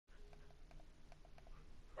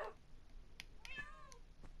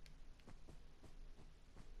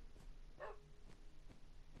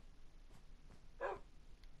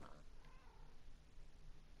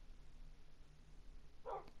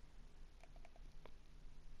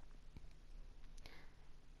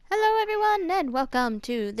everyone, and welcome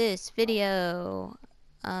to this video.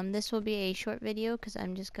 This will be a short video because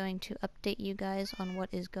I'm just going to update you guys on what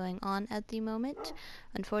is going on at the moment.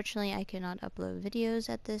 Unfortunately, I cannot upload videos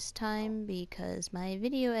at this time because my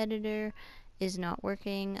video editor is not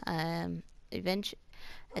working. At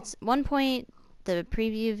one point, the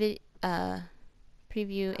preview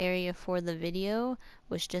area for the video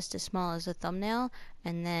was just as small as a thumbnail,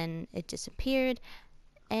 and then it disappeared.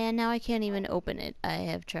 And now I can't even open it. I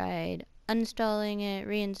have tried uninstalling it,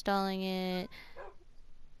 reinstalling it,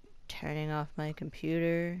 turning off my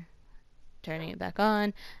computer, turning it back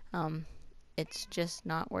on. It's just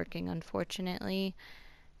not working, unfortunately.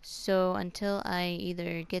 So until I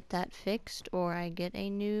either get that fixed or I get a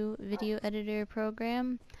new video editor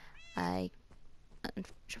program, I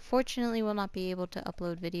unfortunately will not be able to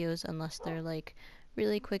upload videos unless they're like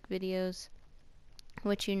really quick videos,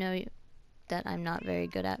 which you know that I'm not very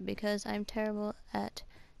good at because I'm terrible at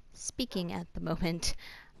speaking at the moment.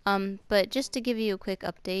 But just to give you a quick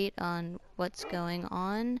update on what's going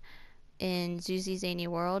on in Zoozie's Zany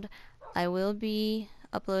World, I will be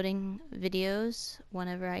uploading videos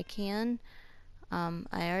whenever I can. I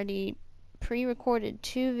already pre-recorded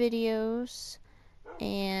 2 videos,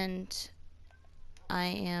 and I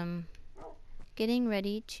am getting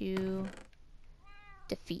ready to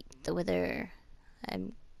defeat the Wither.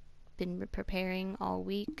 I've been preparing all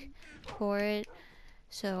week for it.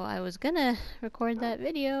 So I was gonna record that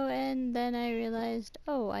video, and then I realized,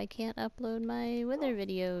 oh, I can't upload my Wither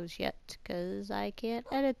videos yet because I can't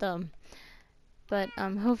edit them. But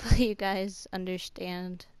hopefully you guys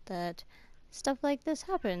understand that stuff like this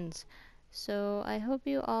happens. So I hope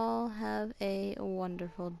you all have a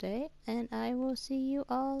wonderful day, and I will see you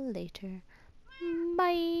all later.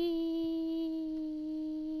 Bye!